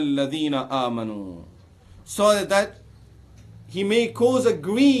 لِيَحْزُنَ الَّذِينَ آمَنُوا. So that he may cause a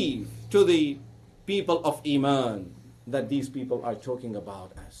grief to the people of Iman, that these people are talking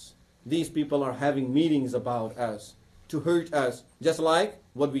about us. These people are having meetings about us, to hurt us, just like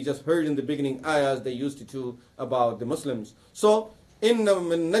what we just heard in the beginning ayahs they used to do about the Muslims. So, إِنَّمَا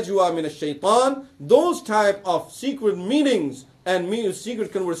النَّجْوَى مِنَ الشَّيْطَانِ. Those type of secret meetings and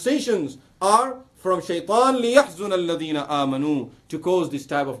secret conversations are from shaitan. لِيَحْزُنَ الَّذِينَ آمَنُوا. To cause this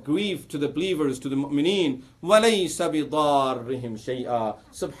type of grief to the believers, to the mu'mineen. وَلَيْسَ بِضَارِّهِمْ شَيْئًا.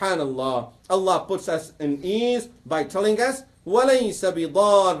 Subhanallah. Allah puts us in ease by telling us, وَلَيْسَ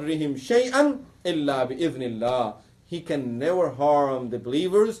بِضَارِّهِمْ شَيْئًا إِلَّا بِإِذْنِ اللَّهِ. He can never harm the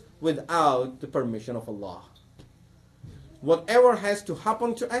believers without the permission of Allah. Whatever has to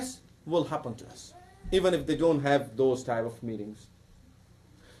happen to us will happen to us, even if they don't have those type of meetings.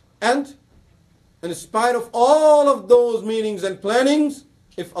 And in spite of all of those meetings and plannings,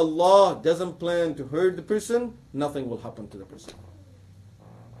 if Allah doesn't plan to hurt the person, nothing will happen to the person.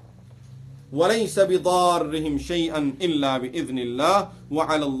 وَلَيْسَ بِضَارِّهِمْ شَيْئًا إِلَّا بِإِذْنِ اللَّهِ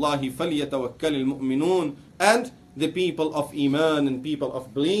وَعَلَى اللَّهِ فَلْيَتَوَكَّلِ الْمُؤْمِنُونَ. And the people of Iman and people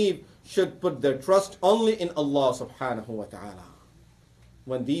of belief should put their trust only in Allah subhanahu wa ta'ala.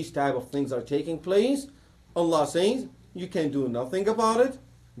 When these type of things are taking place, Allah says, you can do nothing about it.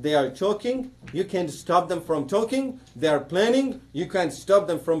 They are talking, you can't stop them from talking. They are planning, you can't stop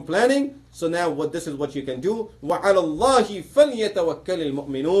them from planning. So now this is what you can do. وَعَلَى اللَّهِ فَلْيَتَوَكَّلِ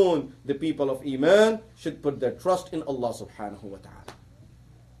الْمُؤْمِنُونَ. The people of Iman should put their trust in Allah subhanahu wa ta'ala.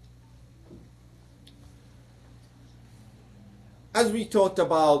 As we talked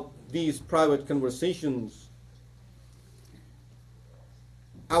about these private conversations,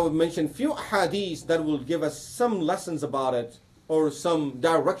 I will mention few hadiths that will give us some lessons about it, or some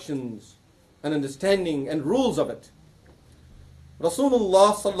directions and understanding and rules of it.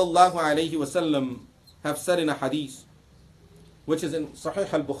 Rasulullah sallallahu alayhi wasallam have said in a hadith, which is in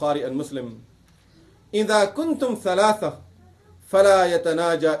Sahih al-Bukhari and Muslim, إِذَا كُنْتُمْ ثَلَاثَةً فَلَا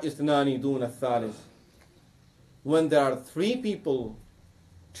يَتَنَاجَى إِثْنَانِ دُونَ الثَّالِثِ. When there are 3 people,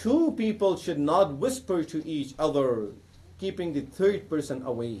 2 people should not whisper to each other, keeping the 3rd person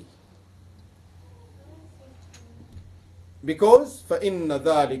away. Because فَإِنَّ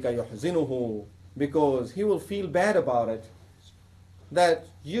ذَلِكَ يُحْزِنُهُ. Because he will feel bad about it. That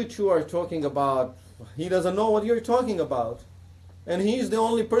you two are talking about, he doesn't know what you're talking about. And he's the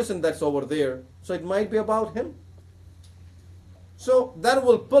only person that's over there. So it might be about him. So that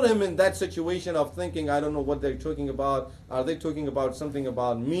will put him in that situation of thinking, I don't know what they're talking about. Are they talking about something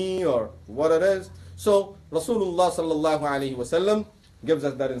about me or what it is? So Rasulullah sallallahu alaihi wasallam gives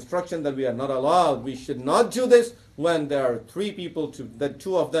us that instruction that we are not allowed. We should not do this when there are 3 people, that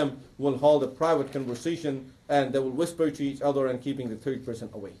 2 of them will hold a private conversation and they will whisper to each other and keeping the 3rd person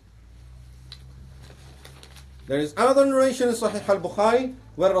away. There is another narration in Sahih al-Bukhari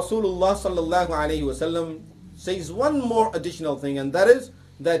where Rasulullah sallallahu alayhi wasallam says one more additional thing, and that is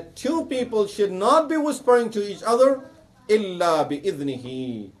that two people should not be whispering to each other illa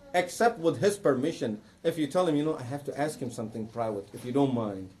bi-idhnihi, except with his permission. If you tell him, I have to ask him something private, if you don't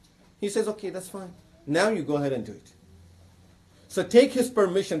mind. He says, okay, that's fine. Now you go ahead and do it. So take his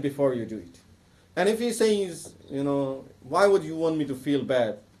permission before you do it. And if he says, why would you want me to feel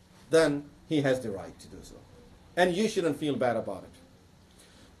bad? Then he has the right to do so. And you shouldn't feel bad about it.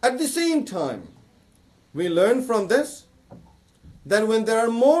 At the same time, we learn from this that when there are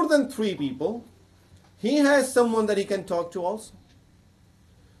more than 3 people, he has someone that he can talk to also.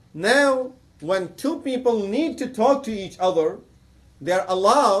 Now, when 2 people need to talk to each other, they are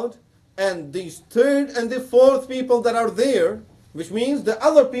allowed, and these 3rd and the 4th people that are there, which means the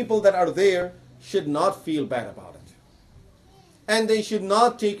other people that are there, should not feel bad about it. And they should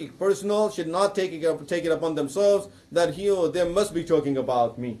not take it personal, should not take it upon themselves that they must be talking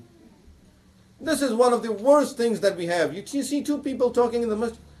about me. This is one of the worst things that we have. You see 2 people talking in the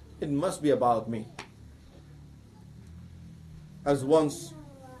masjid, it must be about me. As once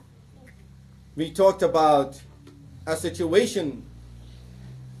we talked about a situation,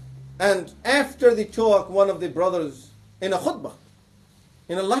 and after the talk, one of the brothers in a khutbah,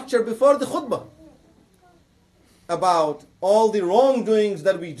 in a lecture before the khutbah, about all the wrongdoings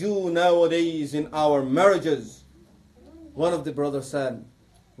that we do nowadays in our marriages, one of the brothers said,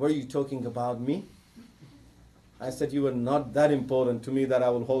 were you talking about me? I said, you are not that important to me that I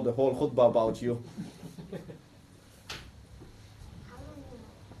will hold a whole khutbah about you.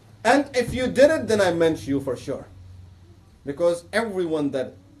 And if you did it, then I meant you for sure. Because everyone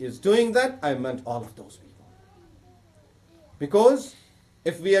that is doing that, I meant all of those people. Because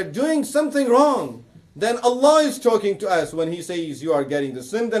if we are doing something wrong, then Allah is talking to us when He says you are getting the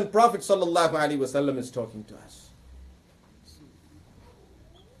sin, then Prophet ﷺ is talking to us.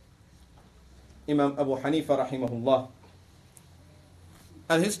 Imam Abu Hanifa rahimahullah,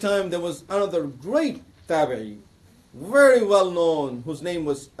 at his time there was another great tabi'i, very well known, whose name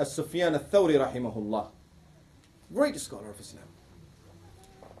was Sufyan al-Thawri rahimahullah, great scholar of Islam.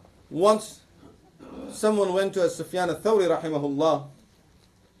 Once someone went to Sufyan al-Thawri rahimahullah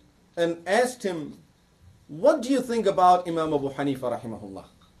and asked him, what do you think about Imam Abu Hanifa rahimahullah?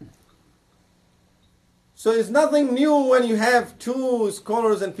 So it's nothing new when you have 2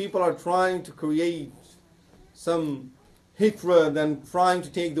 scholars and people are trying to create some hatred and trying to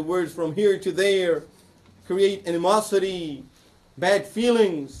take the words from here to there, create animosity, bad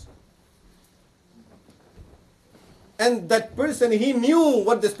feelings. And that person, he knew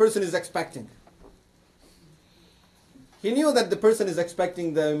what this person is expecting. He knew that the person is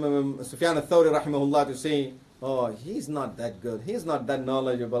expecting the Imam Sufyan al-Thawri rahimahullah to say, oh, he's not that good, he's not that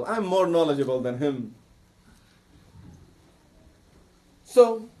knowledgeable, I'm more knowledgeable than him.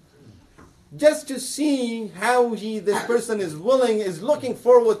 So, just to see how this person is looking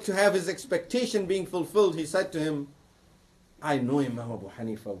forward to have his expectation being fulfilled, he said to him, I know Imam Abu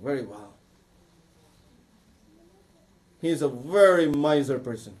Hanifa very well. He is a very miser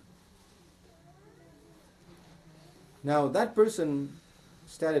person. Now that person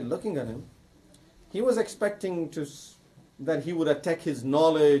started looking at him. He was expecting that he would attack his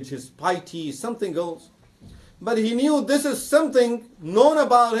knowledge, his piety, something else. But he knew this is something known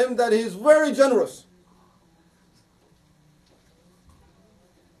about him, that he is very generous.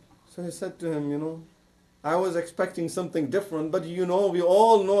 So he said to him, I was expecting something different, but we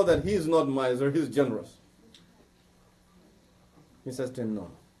all know that he is not miser, he is generous. He says to him, no,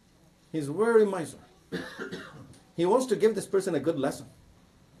 he is very miser. He wants to give this person a good lesson.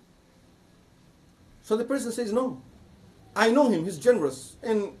 So the person says, no, I know him, he's generous.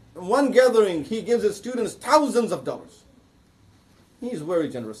 In one gathering, he gives his students thousands of dollars. He is very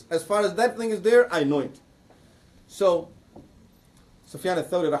generous. As far as that thing is there, I know it. So, Sufyan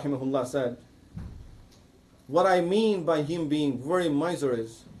al-Thawri rahimahullah said, what I mean by him being very miser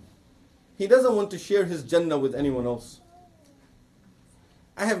is, he doesn't want to share his Jannah with anyone else.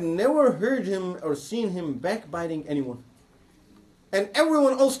 I have never heard him or seen him backbiting anyone. And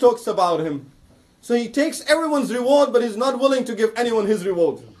everyone else talks about him. So he takes everyone's reward, but he's not willing to give anyone his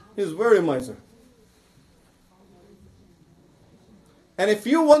reward. He's very miser. And if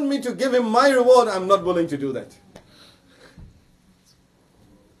you want me to give him my reward, I'm not willing to do that.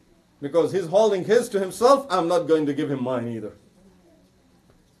 Because he's holding his to himself, I'm not going to give him mine either.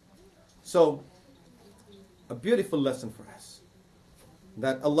 So, a beautiful lesson for us.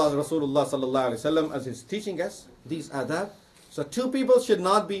 That Allah Rasulullah sallallahu alaihi wasallam, as he's teaching us these adab. So 2 people should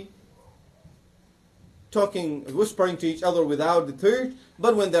not be whispering to each other without the 3rd.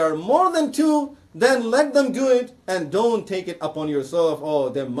 But when there are more than 2, then let them do it and don't take it upon yourself. Oh,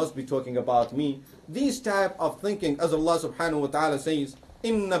 they must be talking about me. These type of thinking, as Allah subhanahu wa ta'ala says,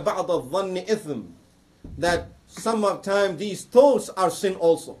 Inna ba'da dhanni ithim, that some of time these thoughts are sin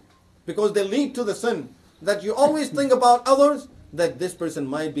also, because they lead to the sin. That you always think about others, that this person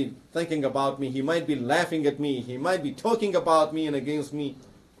might be thinking about me, he might be laughing at me, he might be talking about me and against me.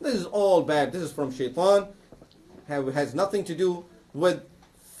 This is all bad. This is from shaitan. Has nothing to do with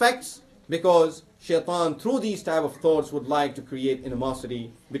facts, because shaitan through these type of thoughts would like to create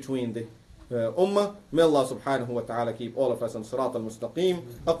animosity between the ummah. May Allah subhanahu wa ta'ala keep all of us on sirat al-mustaqim.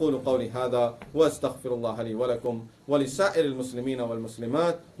 أقول قولي هذا وأستغفر الله لي ولكم ولسائر المسلمين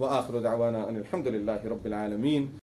والمسلمات وآخر دعوانا أن الحمد لله رب العالمين.